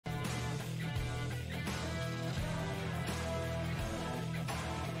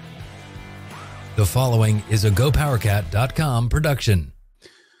The following is a GoPowercat.com production.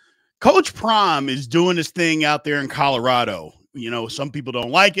 Coach Prime is doing his thing out there in Colorado. You know, some people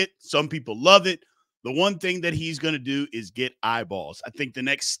don't like it. Some people love it. The one thing that he's going to do is get eyeballs. I think the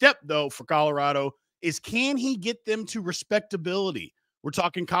next step, though, for Colorado is, can he get them to respectability? We're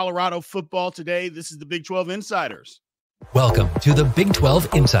talking Colorado football today. This is the Big 12 Insiders. Welcome to the Big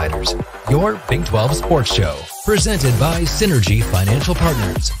 12 Insiders, your Big 12 sports show, presented by Synergy Financial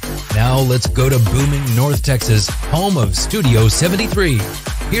Partners. Now let's go to booming North Texas, home of Studio 73.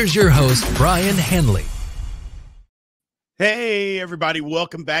 Here's your host, Brien Hanley. Hey, everybody.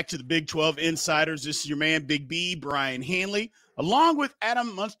 Welcome back to the Big 12 Insiders. This is your man, Big B, Brien Hanley, along with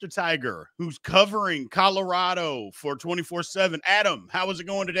Adam Munsterteiger, who's covering Colorado for 24/7. Adam, how is it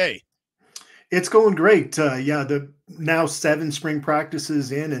going today? It's going great. The now 7 spring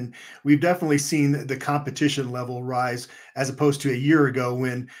practices in, and we've definitely seen the competition level rise as opposed to a year ago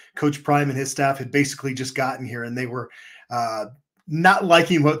when Coach Prime and his staff had basically just gotten here and they were not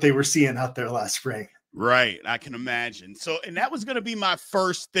liking what they were seeing out there last spring. Right. I can imagine. So, and that was going to be my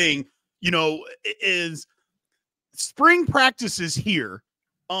first thing, is spring practices here.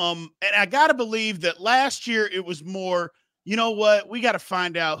 And I got to believe that last year it was more, you know what, we got to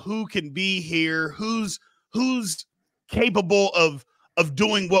find out who can be here, who's capable of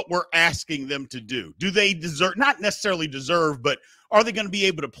doing what we're asking them to do. Do they deserve, not necessarily deserve, but are they going to be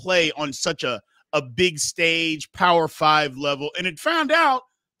able to play on such a big stage, Power 5 level? And it found out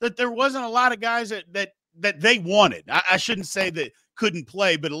that there wasn't a lot of guys that they wanted. I shouldn't say that couldn't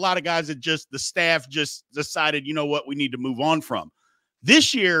play, but a lot of guys that the staff just decided, you know what, we need to move on from.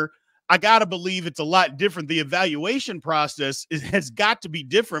 This year, I got to believe it's a lot different. The evaluation process has got to be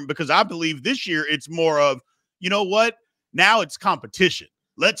different because I believe this year it's more of, you know what, now it's competition.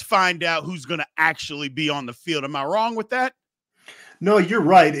 Let's find out who's going to actually be on the field. Am I wrong with that? No, you're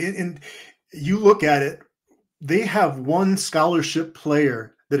right. And you look at it, they have one scholarship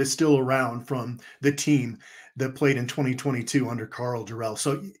player that is still around from the team that played in 2022 under Carl Jarrell.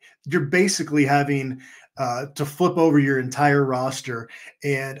 So you're basically having to flip over your entire roster.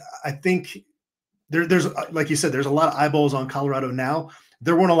 And I think there's, like you said, there's a lot of eyeballs on Colorado now.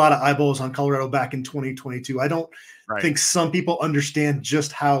 There weren't a lot of eyeballs on Colorado back in 2022. I don't think some people understand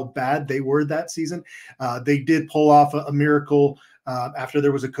just how bad they were that season. They did pull off a miracle after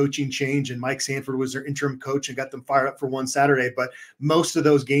there was a coaching change, and Mike Sanford was their interim coach and got them fired up for one Saturday. But most of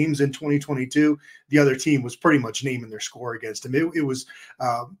those games in 2022, the other team was pretty much naming their score against them. It was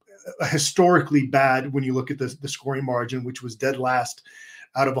historically bad when you look at the scoring margin, which was dead last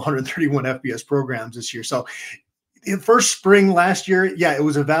out of 131 FBS programs this year. So in first spring last year, it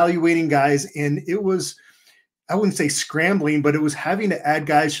was evaluating guys, and it was, I wouldn't say scrambling, but it was having to add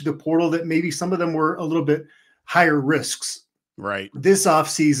guys to the portal that maybe some of them were a little bit higher risks. Right. This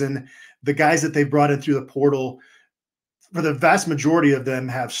offseason, the guys that they brought in through the portal, for the vast majority of them,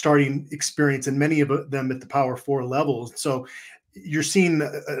 have starting experience, and many of them at the Power 4 levels. So you're seeing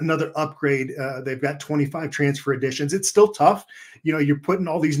another upgrade. They've got 25 transfer additions. It's still tough. You're putting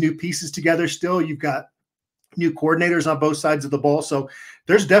all these new pieces together still. You've got new coordinators on both sides of the ball. So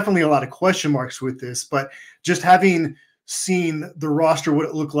there's definitely a lot of question marks with this, but just having seen the roster, what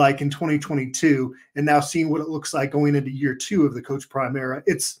it looked like in 2022, and now seeing what it looks like going into year 2 of the Coach Prime era,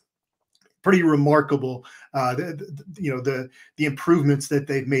 it's pretty remarkable. The improvements that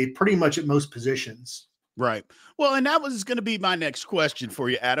they've made pretty much at most positions. Right. Well, and that was going to be my next question for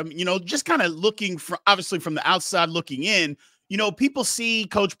you, Adam. Just kind of looking obviously from the outside looking in, people see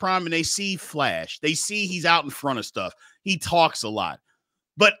Coach Prime and they see flash. They see he's out in front of stuff. He talks a lot.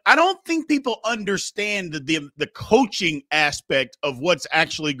 But I don't think people understand the coaching aspect of what's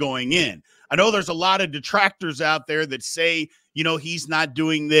actually going in. I know there's a lot of detractors out there that say, he's not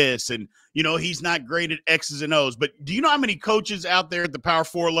doing this and, he's not great at X's and O's. But do you know how many coaches out there at the Power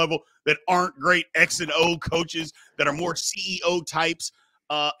 4 level that aren't great X and O coaches, that are more CEO types?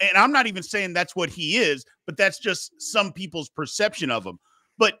 And I'm not even saying that's what he is, but that's just some people's perception of him.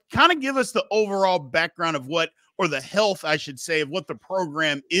 But kind of give us the overall background of or the health, I should say, of what the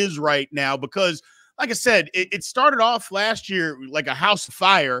program is right now. Because, like I said, it started off last year like a house of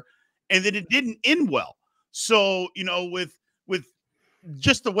fire, and then it didn't end well. So, with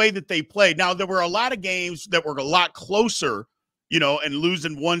just the way that they played. Now, there were a lot of games that were a lot closer, and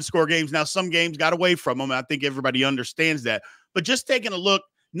losing 1-score games. Now, some games got away from them. I think everybody understands that. But just taking a look,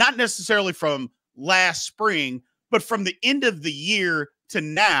 not necessarily from last spring, but from the end of the year to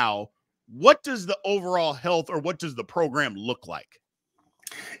now, what does the overall health, or what does the program look like?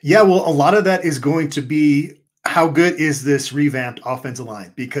 Yeah, well, a lot of that is going to be how good is this revamped offensive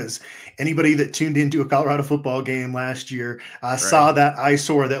line? Because anybody that tuned into a Colorado football game last year saw that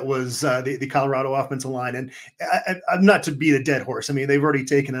eyesore that was the Colorado offensive line. And I'm not to beat a dead horse. I mean, they've already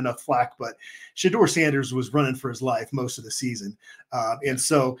taken enough flack, but Shedeur Sanders was running for his life most of the season. And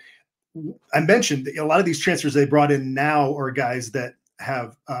so I mentioned a lot of these transfers they brought in now are guys that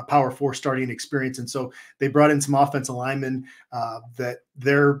have Power 4 starting experience. And so they brought in some offensive linemen that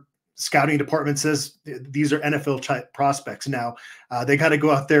they're scouting department says these are NFL type prospects. Now they got to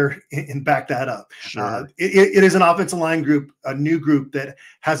go out there and back that up. Sure. It is an offensive line group, a new group that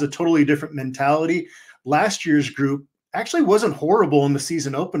has a totally different mentality. Last year's group actually wasn't horrible in the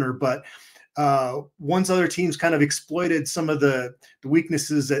season opener, but once other teams kind of exploited some of the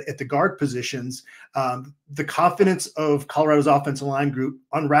weaknesses at the guard positions, the confidence of Colorado's offensive line group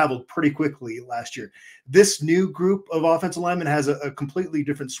unraveled pretty quickly last year. This new group of offensive linemen has a completely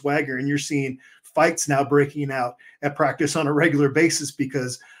different swagger, and you're seeing fights now breaking out at practice on a regular basis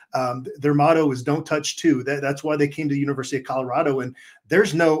because their motto is "Don't touch two." That's why they came to the University of Colorado, and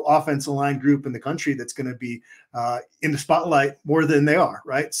there's no offensive line group in the country that's going to be in the spotlight more than they are,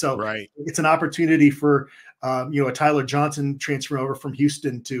 right? So it's an opportunity for a Tyler Johnson transferring over from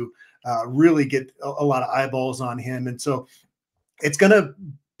Houston to really get a lot of eyeballs on him, and so it's going to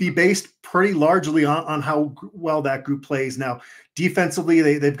be based pretty largely on how well that group plays. Now,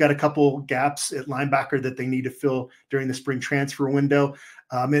 defensively, they've got a couple gaps at linebacker that they need to fill during the spring transfer window.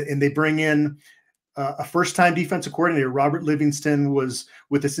 And they bring in a first-time defensive coordinator. Robert Livingston was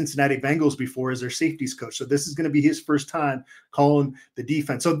with the Cincinnati Bengals before as their safeties coach. So this is going to be his first time calling the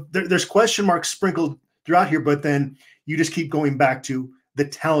defense. So there's question marks sprinkled throughout here, but then you just keep going back to the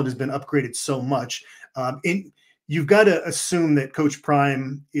talent has been upgraded so much. And you've got to assume that Coach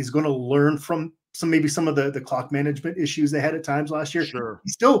Prime is going to learn from maybe some of the clock management issues they had at times last year. Sure.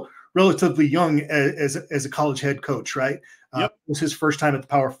 He's still relatively young as a college head coach, right? It was his first time at the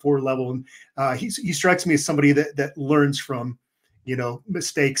Power 4 level. And he strikes me as somebody that learns from,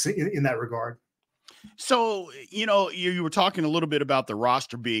 mistakes in that regard. So, you were talking a little bit about the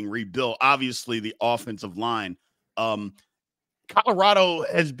roster being rebuilt, obviously the offensive line. Colorado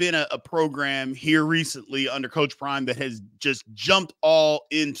has been a program here recently under Coach Prime that has just jumped all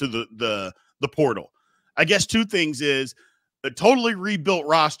into the portal. I guess two things is a totally rebuilt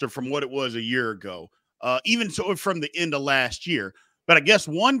roster from what it was a year ago, even so from the end of last year. But I guess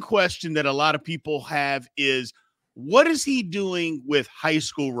one question that a lot of people have is, what is he doing with high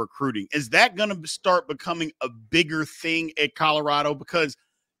school recruiting? Is that going to start becoming a bigger thing at Colorado? Because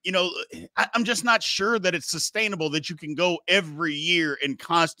I'm just not sure that it's sustainable that you can go every year and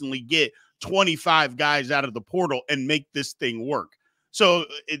constantly get 25 guys out of the portal and make this thing work. So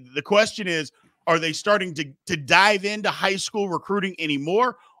the question is, are they starting to dive into high school recruiting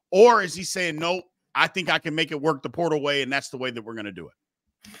anymore? Or is he saying, no, I think I can make it work the portal way, and that's the way that we're going to do it?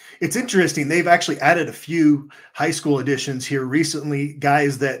 It's interesting. They've actually added a few high school additions here recently,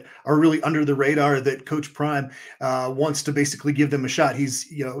 guys that are really under the radar that Coach Prime wants to basically give them a shot.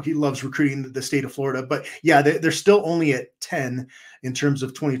 He loves recruiting the state of Florida, but yeah, they're still only at 10 in terms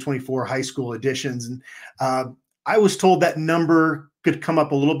of 2024 high school additions. And I was told that number could come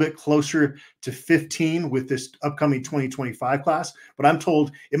up a little bit closer to 15 with this upcoming 2025 class, but I'm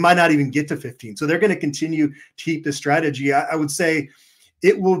told it might not even get to 15. So they're going to continue to keep this strategy. I would say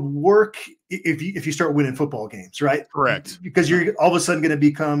it will work if you start winning football games, right? Correct. Because you're all of a sudden going to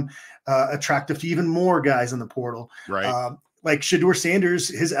become attractive to even more guys in the portal. Right. Like Shedeur Sanders,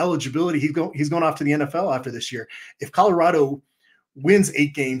 his eligibility, he's going off to the NFL after this year. If Colorado wins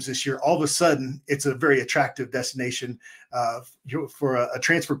 8 games this year, all of a sudden it's a very attractive destination for a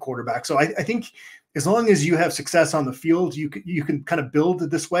transfer quarterback. So I think as long as you have success on the field, you can kind of build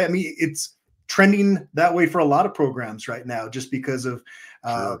it this way. I mean, it's trending that way for a lot of programs right now, just because of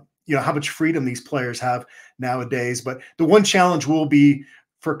how much freedom these players have nowadays. But the one challenge will be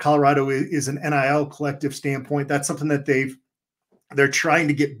for Colorado is an NIL collective standpoint. That's something that they're trying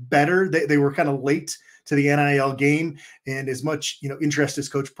to get better. They were kind of late to the NIL game, and as much interest as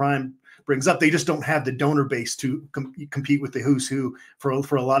Coach Prime brings up, they just don't have the donor base to compete with the who's who for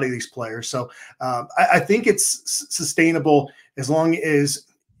a lot of these players. So I think it's sustainable as long as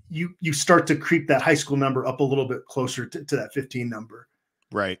you start to creep that high school number up a little bit closer to that 15 number.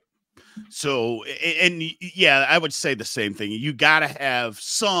 Right. So, and yeah, I would say the same thing. You got to have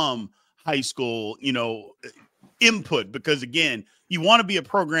some high school, input, because again, you want to be a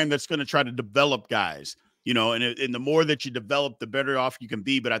program that's going to try to develop guys, and the more that you develop, the better off you can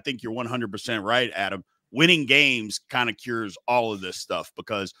be. But I think you're 100% right, Adam. Winning games kind of cures all of this stuff,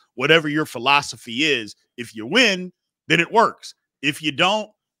 because whatever your philosophy is, if you win, then it works. If you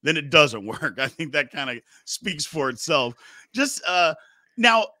don't, then it doesn't work. I think that kind of speaks for itself. Just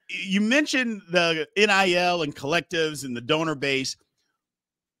now, you mentioned the NIL and collectives and the donor base.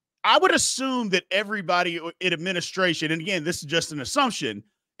 I would assume that everybody in administration, and again, this is just an assumption,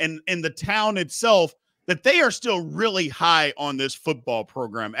 and in the town itself, that they are still really high on this football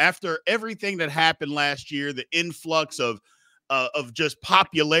program after everything that happened last year, the influx of just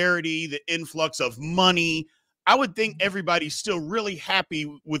popularity, the influx of money. I would think everybody's still really happy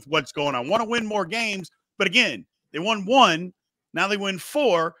with what's going on. Want to win more games, but again, they won 1, now they win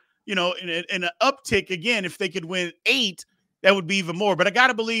 4. You know, in an uptick again, if they could win 8. That would be even more. But I got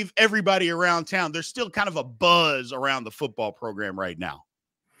to believe everybody around town, there's still kind of a buzz around the football program right now.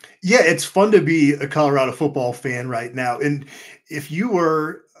 Yeah, it's fun to be a Colorado football fan right now. And if you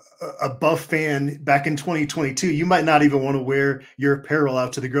were a Buff fan back in 2022, you might not even want to wear your apparel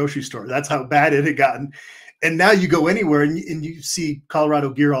out to the grocery store. That's how bad it had gotten. And now you go anywhere and you see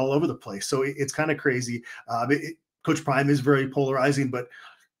Colorado gear all over the place. So it's kind of crazy. Coach Prime is very polarizing, but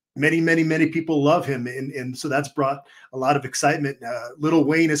many people love him, and so that's brought a lot of excitement. Lil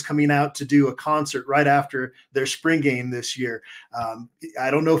Wayne is coming out to do a concert right after their spring game this year.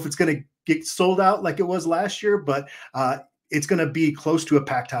 I don't know if it's going to get sold out like it was last year, but it's going to be close to a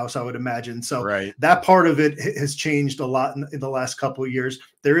packed house, I would imagine. So that part of it has changed a lot in the last couple of years.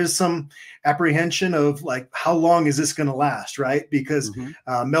 There is some apprehension of like, how long is this going to last, right? Because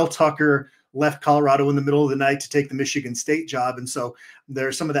Mel Tucker left Colorado in the middle of the night to take the Michigan State job. And so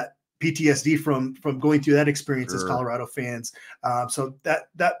there's some of that PTSD from going through that experience as Colorado fans. So that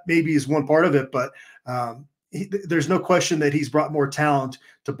maybe is one part of it, but there's no question that he's brought more talent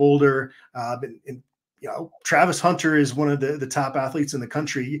to Boulder. And you know, Travis Hunter is one of the top athletes in the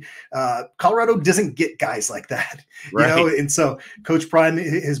country. Colorado doesn't get guys like that, you know? And so Coach Prime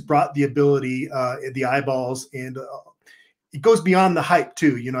has brought the ability, the eyeballs, and it goes beyond the hype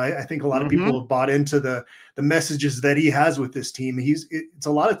too. You know, I think a lot of people have bought into the messages that he has with this team. It's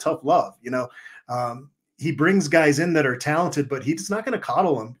a lot of tough love. You know, he brings guys in that are talented, but he's not going to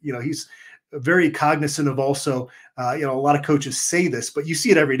coddle them. You know, he's very cognizant of also, you know, a lot of coaches say this, but you see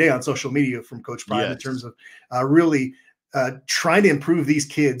it every day on social media from Coach Prime in terms of really trying to improve these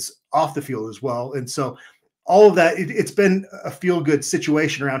kids off the field as well. And so all of that, it's been a feel-good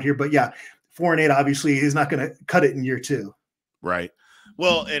situation around here. But yeah, 4-8 obviously is not going to cut it in year 2. Right.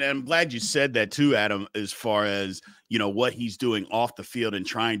 Well, and I'm glad you said that too, Adam, as far as, you know, what he's doing off the field and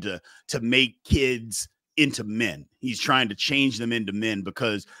trying to make kids into men. He's trying to change them into men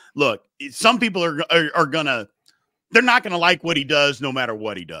because, look, some people are they're not going to like what he does no matter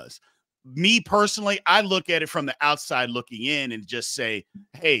what he does. Me personally, I look at it from the outside looking in and just say,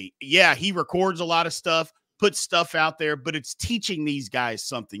 hey, yeah, he records a lot of stuff, puts stuff out there, but it's teaching these guys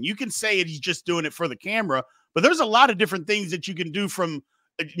something. You can say he's just doing it for the camera, but there's a lot of different things that you can do from,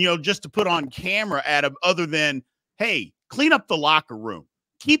 you know, just to put on camera, Adam, other than, hey, clean up the locker room,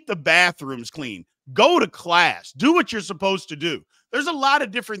 keep the bathrooms clean, go to class, do what you're supposed to do. There's a lot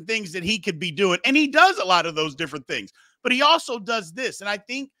of different things that he could be doing, and he does a lot of those different things. But he also does this, and I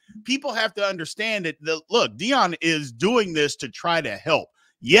think people have to understand that, look, Deion is doing this to try to help.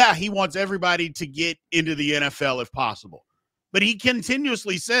 Yeah, he wants everybody to get into the NFL if possible. But he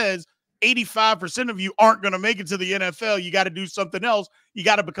continuously says 85% of you aren't going to make it to the NFL. You got to do something else. You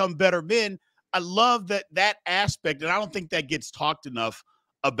got to become better men. I love that aspect, and I don't think that gets talked enough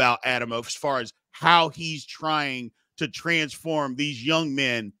about, Adam, as far as how he's trying to transform these young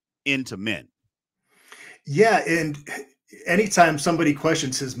men into men. Yeah, and anytime somebody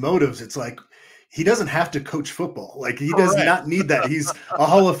questions his motives, it's like, he doesn't have to coach football. Like, he does not need that. He's a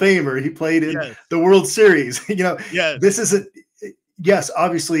Hall of Famer. He played in the World Series. You know, this isn't, yes,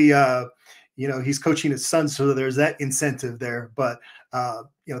 obviously, you know, he's coaching his son, so there's that incentive there. But,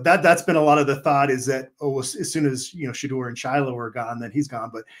 you know, that's been a lot of the thought is that, as soon as, you know, Shedeur and Shiloh are gone, then he's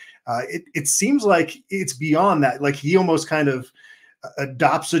gone. But it seems like it's beyond that. Like, he almost kind of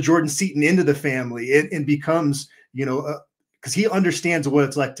adopts a Jordan Seaton into the family and becomes, you know, because he understands what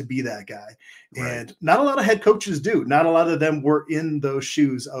it's like to be that guy. And not a lot of head coaches do. Not a lot of them were in those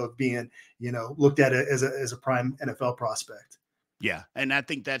shoes of being, you know, looked at it as a prime NFL prospect. Yeah. And I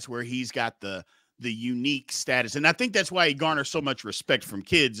think that's where he's got the unique status. And I think that's why he garners so much respect from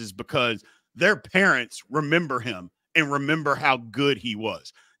kids, is because their parents remember him and remember how good he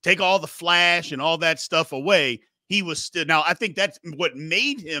was. Take all the flash and all that stuff away. He was still, now I think that's what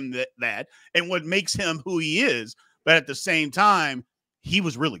made him that and what makes him who he is. But at the same time, he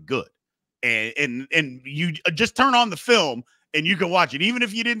was really good. And you just turn on the film and you can watch it. Even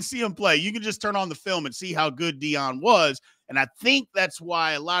if you didn't see him play, you can just turn on the film and see how good Deion was. And I think that's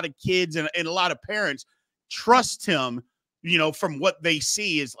why a lot of kids and a lot of parents trust him from what they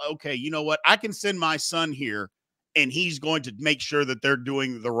see is, okay, you know what? I can send my son here and he's going to make sure that they're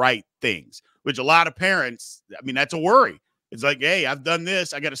doing the right things, which a lot of parents, I mean, that's a worry. It's like, hey, I've done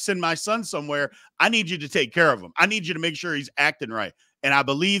this. I got to send my son somewhere. I need you to take care of him. I need you to make sure he's acting right. And I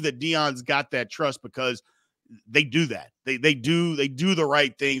believe that Deion's got that trust because they do that. They do the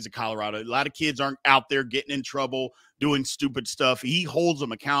right things in Colorado. A lot of kids aren't out there getting in trouble, doing stupid stuff. He holds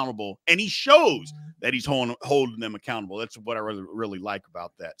them accountable, and he shows that he's holding them accountable. That's what I really like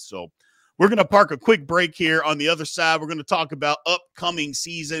about that. So we're going to park a quick break here. On the other side, we're going to talk about upcoming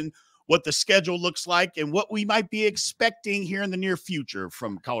season, what the schedule looks like, and what we might be expecting here in the near future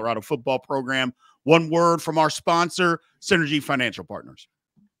from Colorado football program. One word from our sponsor, Synergy Financial Partners.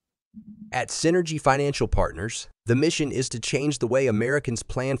 At Synergy Financial Partners, the mission is to change the way Americans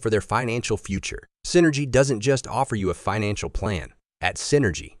plan for their financial future. Synergy doesn't just offer you a financial plan. At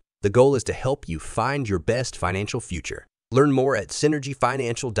Synergy, the goal is to help you find your best financial future. Learn more at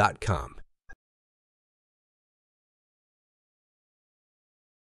synergyfinancial.com.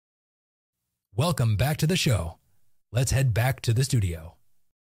 Welcome back to the show. Let's head back to the studio.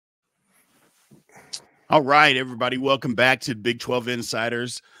 All right, everybody. Welcome back to Big 12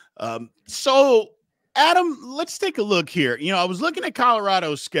 Insiders. So, Adam, let's take a look here. I was looking at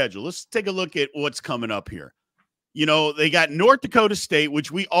Colorado's schedule. Let's take a look at what's coming up here. They got North Dakota State,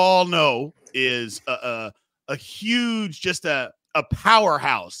 which we all know is a huge, just a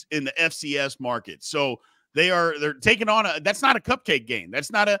powerhouse in the FCS market. So they're taking on that's not a cupcake game.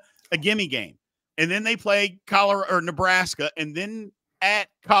 That's not a gimme game. And then they play Colorado or Nebraska, and then at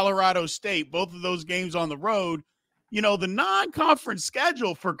Colorado State, both of those games on the road. The non-conference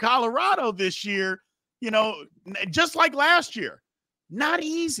schedule for Colorado this year, just like last year, not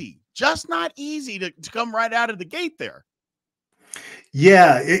easy, just not easy to come right out of the gate there.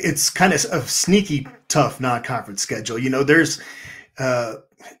 Yeah, it's kind of a sneaky, tough non-conference schedule. There's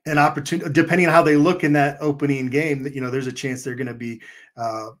an opportunity, depending on how they look in that opening game, that, there's a chance they're going to be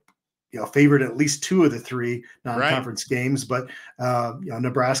favored at least two of the three non-conference games, but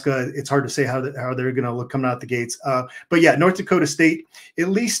Nebraska, it's hard to say how they're going to look coming out the gates. But yeah, North Dakota State, at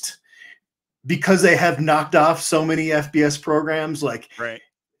least because they have knocked off so many FBS programs, like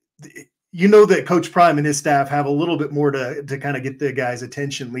that Coach Prime and his staff have a little bit more to kind of get the guys'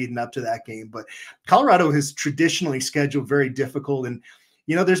 attention leading up to that game. But Colorado has traditionally scheduled very difficult, and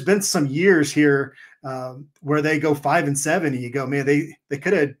there's been some years here where they go 5-7, and you go, man, they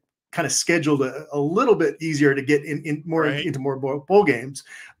could have kind of scheduled a little bit easier to get into more bowl games.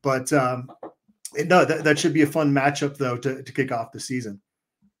 But no, that should be a fun matchup though to kick off the season.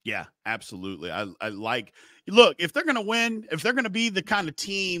 Yeah, absolutely. I like, look, if they're going to win, if they're going to be the kind of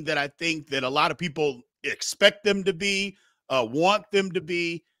team that I think that a lot of people expect them to be, want them to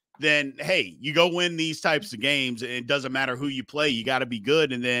be, then, hey, you go win these types of games. And it doesn't matter who you play. You got to be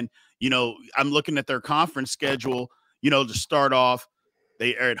good. And then, I'm looking at their conference schedule, to start off.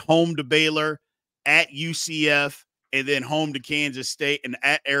 They are at home to Baylor, at UCF, and then home to Kansas State and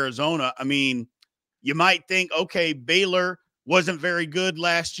at Arizona. I mean, you might think, okay, Baylor wasn't very good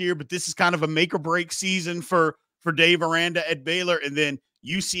last year, but this is kind of a make or break season for Dave Aranda at Baylor. And then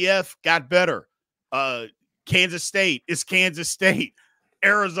UCF got better. Kansas State is Kansas State.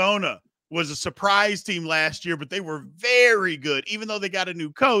 Arizona was a surprise team last year, but they were very good. Even though they got a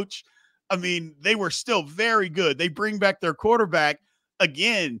new coach, I mean, they were still very good. They bring back their quarterback.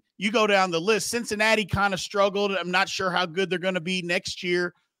 Again, you go down the list. Cincinnati kind of struggled. I'm not sure how good they're going to be next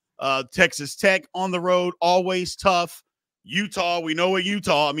year. Texas Tech on the road, always tough. Utah, we know what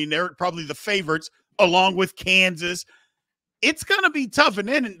Utah. I mean, they're probably the favorites along with Kansas. It's going to be tough. And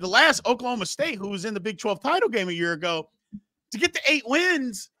then the last Oklahoma State, who was in the Big 12 title game a year ago, to get to 8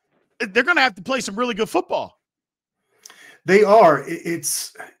 wins, they're going to have to play some really good football. They are.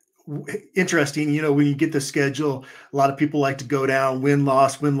 It's interesting, when you get the schedule, a lot of people like to go down win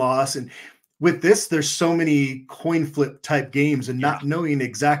loss, and with this there's so many coin flip type games and not knowing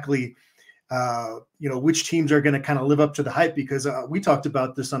exactly which teams are going to kind of live up to the hype, because we talked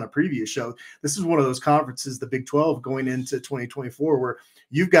about this on a previous show. This is one of those conferences, the Big 12 going into 2024, where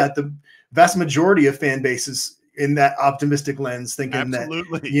you've got the vast majority of fan bases in that optimistic lens, thinking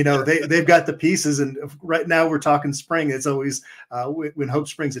that, they've got the pieces. And right now we're talking spring. It's always when hope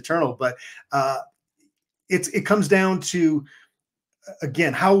springs eternal, but it comes down to,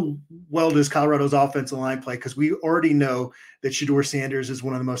 again, how well does Colorado's offensive line play? Because we already know that Shedeur Sanders is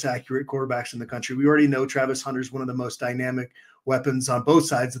one of the most accurate quarterbacks in the country. We already know Travis Hunter is one of the most dynamic weapons on both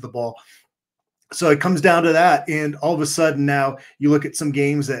sides of the ball. So it comes down to that. And all of a sudden now you look at some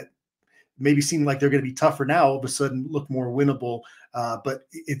games that maybe seem like they're going to be tougher now, all of a sudden look more winnable. But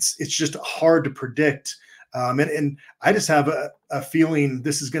it's just hard to predict And I just have a feeling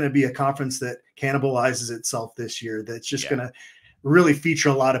this is going to be a conference that cannibalizes itself this year. That's just going to really feature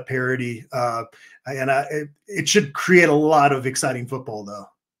a lot of parity. It should create a lot of exciting football, though.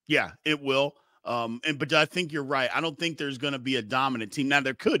 Yeah, it will. But I think you're right. I don't think there's going to be a dominant team. Now,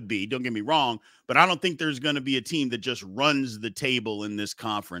 there could be, don't get me wrong, but I don't think there's going to be a team that just runs the table in this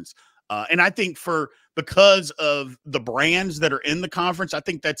conference. And I think because of the brands that are in the conference, I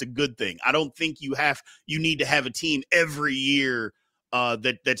think that's a good thing. I don't think you need to have a team every year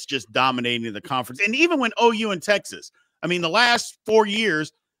that's just dominating the conference. And even when OU and Texas, I mean, the last 4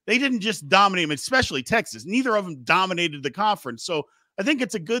 years, they didn't just dominate them, especially Texas. Neither of them dominated the conference. So I think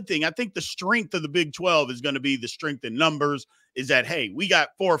it's a good thing. I think the strength of the Big 12 is going to be the strength in numbers, is that, hey, we got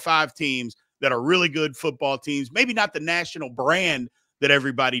 4 or 5 teams that are really good football teams, maybe not the national brand that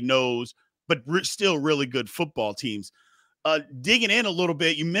everybody knows, but still really good football teams. Digging in a little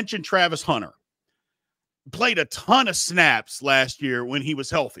bit, you mentioned Travis Hunter. Played a ton of snaps last year when he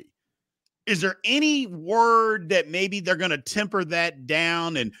was healthy. Is there any word that maybe they're going to temper that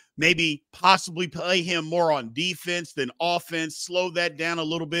down and maybe possibly play him more on defense than offense, slow that down a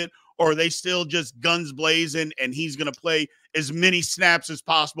little bit? Or are they still just guns blazing and he's going to play as many snaps as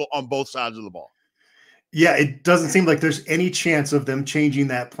possible on both sides of the ball? Yeah, it doesn't seem like there's any chance of them changing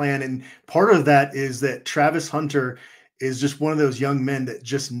that plan. And part of that is that Travis Hunter is just one of those young men that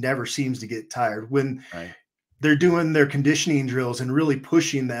just never seems to get tired. When they're doing their conditioning drills and really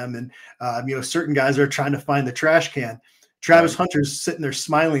pushing them, and certain guys are trying to find the trash can, Travis Hunter's sitting there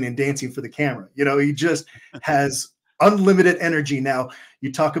smiling and dancing for the camera. He just has unlimited energy. Now,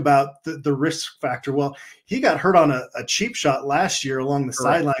 you talk about the risk factor. Well, he got hurt on a cheap shot last year along the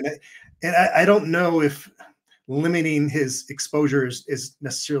sideline. And I don't know if limiting his exposure is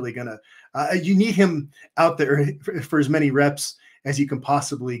necessarily going to you need him out there for as many reps as you can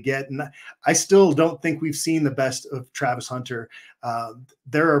possibly get. And I still don't think we've seen the best of Travis Hunter.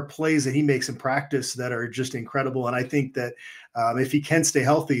 There are plays that he makes in practice that are just incredible. And I think that if he can stay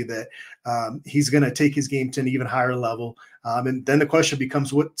healthy, that he's going to take his game to an even higher level. And then the question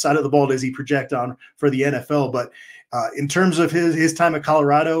becomes, what side of the ball does he project on for the NFL? But in terms of his time at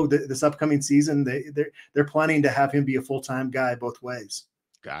Colorado, this upcoming season, they're planning to have him be a full-time guy both ways.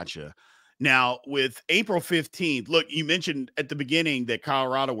 Gotcha. Now, with April 15th, look, you mentioned at the beginning that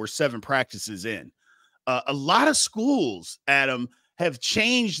Colorado were 7 practices in. A lot of schools, Adam, have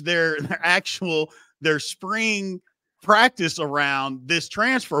changed their spring practice around this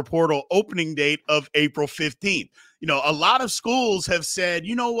transfer portal opening date of April 15th. A lot of schools have said,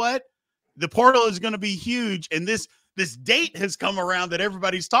 you know what? The portal is going to be huge, and this date has come around that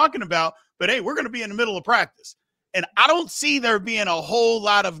everybody's talking about, but hey, we're going to be in the middle of practice. And I don't see there being a whole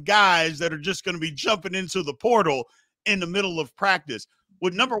lot of guys that are just going to be jumping into the portal in the middle of practice.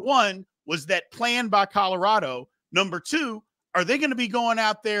 Well, number one, was that planned by Colorado? Number two, are they going to be going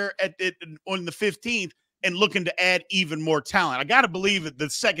out there on the 15th and looking to add even more talent? I got to believe that the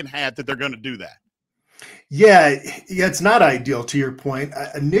second half that they're going to do that. Yeah, it's not ideal, to your point.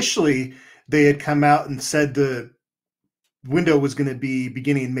 Initially, they had come out and said the window was going to be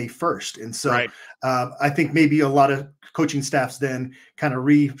beginning May 1st. And so I think maybe a lot of coaching staffs then kind of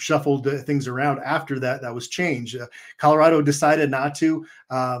reshuffled things around after that was changed. Colorado decided not to.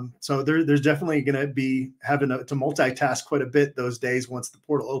 So there's definitely going to be having to multitask quite a bit those days once the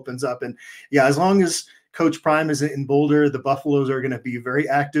portal opens up. And yeah, as long as Coach Prime is in Boulder, the Buffaloes are going to be very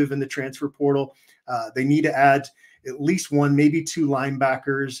active in the transfer portal. They need to add at least 1, maybe 2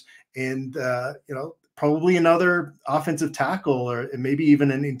 linebackers and, probably another offensive tackle or maybe even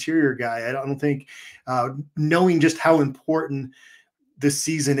an interior guy. I don't think knowing just how important this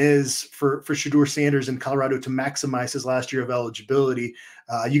season is for Deion Sanders in Colorado to maximize his last year of eligibility,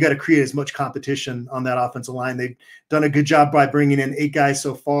 you got to create as much competition on that offensive line. They've done a good job by bringing in 8 guys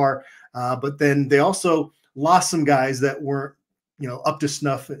so far, but then they also lost some guys that weren't up to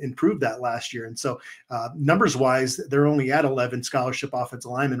snuff, improved that last year. And so numbers wise, they're only at 11 scholarship offensive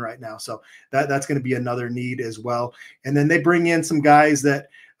linemen right now. So that's going to be another need as well. And then they bring in some guys that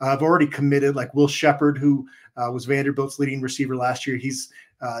have already committed, like Will Shepard, who was Vanderbilt's leading receiver last year. He's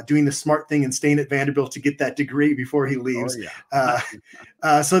doing the smart thing and staying at Vanderbilt to get that degree before he leaves. Oh,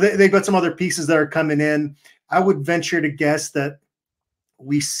 yeah. So they've got some other pieces that are coming in. I would venture to guess that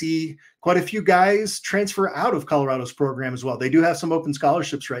we see quite a few guys transfer out of Colorado's program as well. They do have some open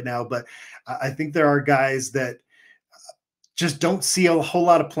scholarships right now, but I think there are guys that just don't see a whole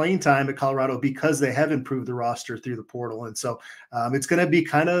lot of playing time at Colorado because they have improved the roster through the portal. And so it's going to be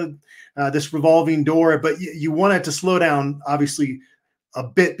kind of this revolving door, but you want it to slow down obviously a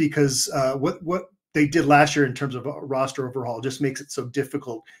bit because what they did last year in terms of a roster overhaul. It just makes it so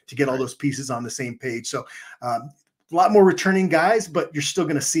difficult to get all Right. those pieces on the same page. So a lot more returning guys, but you're still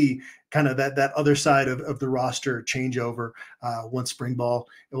going to see kind of that other side of the roster changeover once spring ball.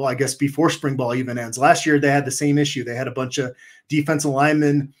 Well, I guess before spring ball even ends. Last year, they had the same issue. They had a bunch of defensive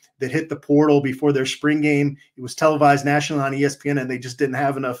linemen that hit the portal before their spring game. It was televised nationally on ESPN, and they just didn't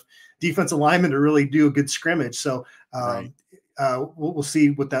have enough defensive linemen to really do a good scrimmage. So Right. we'll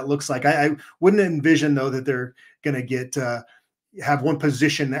see what that looks like. I wouldn't envision, though, that they're going to get have one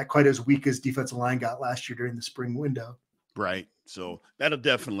position that quite as weak as defensive line got last year during the spring window. Right. So that'll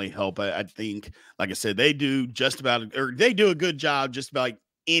definitely help. I think, like I said, they do they do a good job just about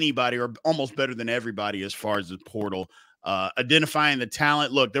anybody, or almost better than everybody, as far as the portal. Identifying the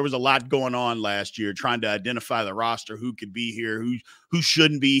talent. Look, there was a lot going on last year trying to identify the roster, who could be here, who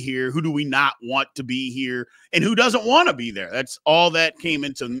shouldn't be here, who do we not want to be here, and who doesn't want to be there. That's all that came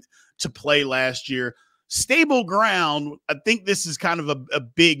into play last year. Stable ground. I think this is kind of a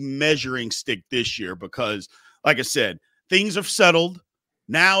big measuring stick this year because, like I said, things have settled.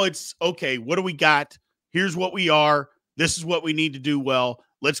 Now it's okay. What do we got? Here's what we are. This is what we need to do well.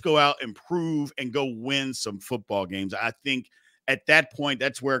 Let's go out and prove and go win some football games. I think at that point,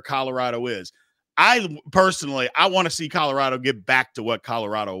 that's where Colorado is. I personally want to see Colorado get back to what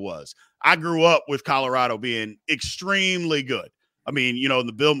Colorado was. I grew up with Colorado being extremely good. I mean, you know, in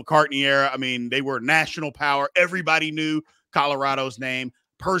the Bill McCartney era, I mean, they were national power. Everybody knew Colorado's name.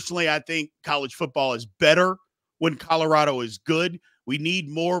 Personally, I think college football is better when Colorado is good. We need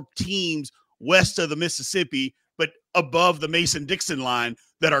more teams west of the Mississippi, but above the Mason-Dixon line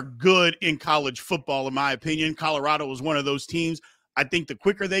that are good in college football, in my opinion. Colorado was one of those teams. I think the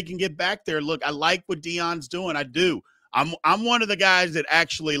quicker they can get back there, look, I like what Deion's doing. I do. I'm one of the guys that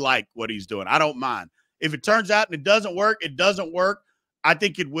actually like what he's doing. I don't mind. If it turns out and it doesn't work, it doesn't work. I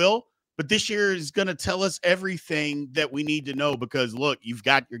think it will. But this year is going to tell us everything that we need to know because, look, you've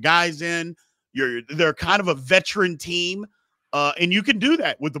got your guys in. They're kind of a veteran team, and you can do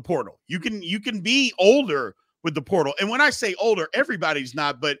that with the portal. You can be older with the portal. And when I say older, everybody's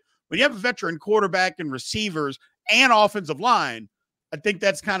not. But when you have a veteran quarterback and receivers and offensive line, I think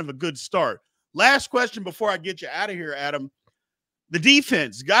that's kind of a good start. Last question before I get you out of here, Adam. The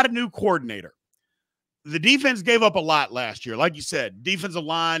defense got a new coordinator. The defense gave up a lot last year. Like you said, defensive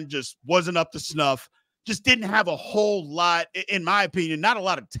line just wasn't up to snuff, just didn't have a whole lot, in my opinion, not a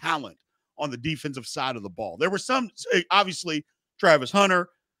lot of talent on the defensive side of the ball. There were some, obviously, Travis Hunter,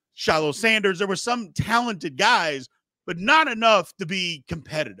 Deion Sanders. There were some talented guys, but not enough to be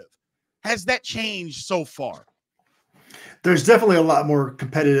competitive. Has that changed so far? There's definitely a lot more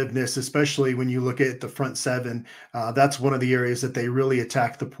competitiveness, especially when you look at the front seven. That's one of the areas that they really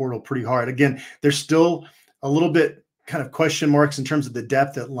attack the portal pretty hard. Again, there's still a little bit kind of question marks in terms of the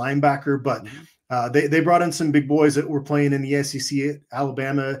depth at linebacker, but they brought in some big boys that were playing in the SEC.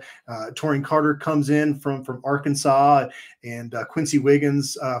 Alabama, Torrin Carter comes in from Arkansas, and Quincy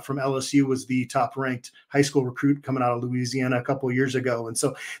Wiggins from LSU was the top-ranked high school recruit coming out of Louisiana a couple of years ago. And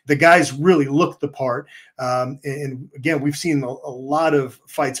so the guys really looked the part. And again, we've seen a lot of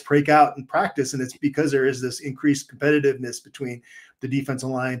fights break out in practice, and it's because there is this increased competitiveness between the defensive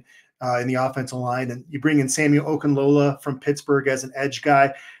line and the offensive line. And you bring in Samuel Okunlola from Pittsburgh as an edge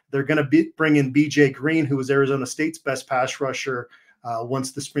guy. They're going to bring in B.J. Green, who was Arizona State's best pass rusher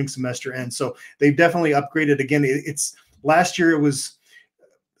once the spring semester ends. So they've definitely upgraded. Again, it's last year it was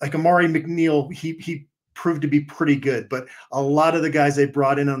like Amari McNeil. He proved to be pretty good, but a lot of the guys they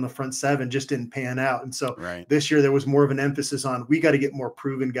brought in on the front seven just didn't pan out. And so This year there was more of an emphasis on we got to get more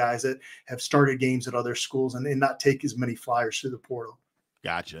proven guys that have started games at other schools and not take as many flyers through the portal.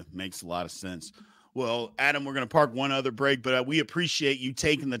 Gotcha. Makes a lot of sense. Well, Adam, we're going to park one other break, but we appreciate you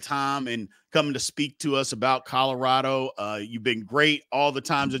taking the time and coming to speak to us about Colorado. You've been great all the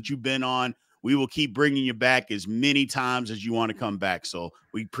times that you've been on. We will keep bringing you back as many times as you want to come back. So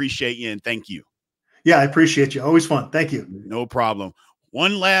we appreciate you and thank you. Yeah, I appreciate you. Always fun. Thank you. No problem.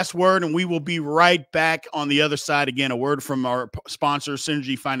 One last word, and we will be right back on the other side. Again, a word from our sponsor,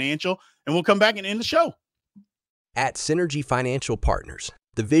 Synergy Financial, and we'll come back and end the show. At Synergy Financial Partners,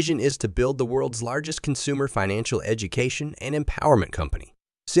 the vision is to build the world's largest consumer financial education and empowerment company.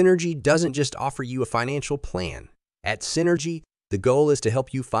 Synergy doesn't just offer you a financial plan. At Synergy, the goal is to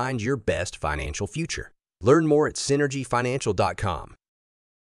help you find your best financial future. Learn more at synergyfinancial.com.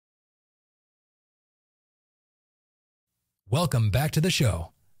 Welcome back to the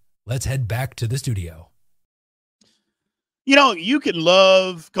show. Let's head back to the studio. You know, you can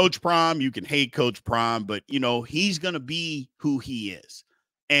love Coach Prime, you can hate Coach Prime, but, you know, he's going to be who he is.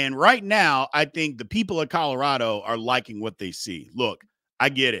 And right now, I think the people of Colorado are liking what they see. Look, I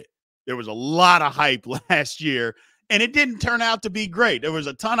get it. There was a lot of hype last year, and it didn't turn out to be great. There was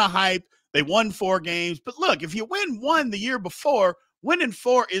a ton of hype. They won 4 games. But look, if you win 1 the year before, winning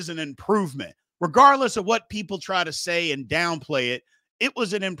 4 is an improvement. Regardless of what people try to say and downplay it, it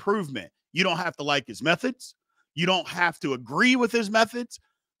was an improvement. You don't have to like his methods. You don't have to agree with his methods,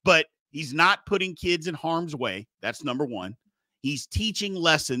 but he's not putting kids in harm's way. That's number 1. He's teaching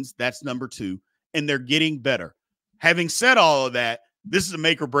lessons. That's number 2. And they're getting better. Having said all of that, this is a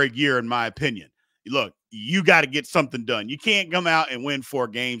make or break year, in my opinion. Look, you got to get something done. You can't come out and win 4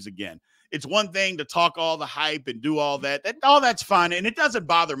 games again. It's one thing to talk all the hype and do all that. All that's fine, and it doesn't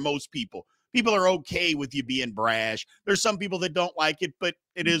bother most people. People are okay with you being brash. There's some people that don't like it, but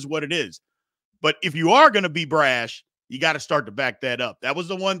it is what it is. But if you are going to be brash, you got to start to back that up. That was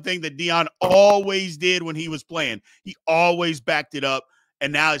the one thing that Deion always did when he was playing. He always backed it up,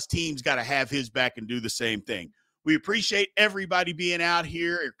 and now his team's got to have his back and do the same thing. We appreciate everybody being out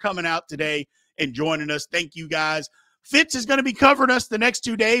here or coming out today and joining us. Thank you, guys. Fitz is going to be covering us the next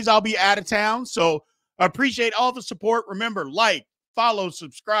 2 days. I'll be out of town, so I appreciate all the support. Remember, like, follow,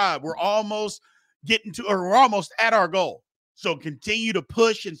 subscribe. We're almost at our goal. So continue to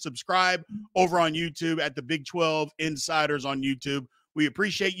push and subscribe over on YouTube at the Big 12 Insiders on YouTube. We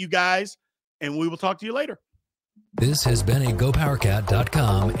appreciate you guys, and we will talk to you later. This has been a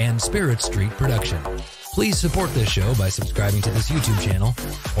GoPowercat.com and Spirit Street production. Please support this show by subscribing to this YouTube channel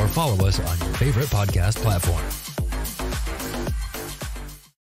or follow us on your favorite podcast platform.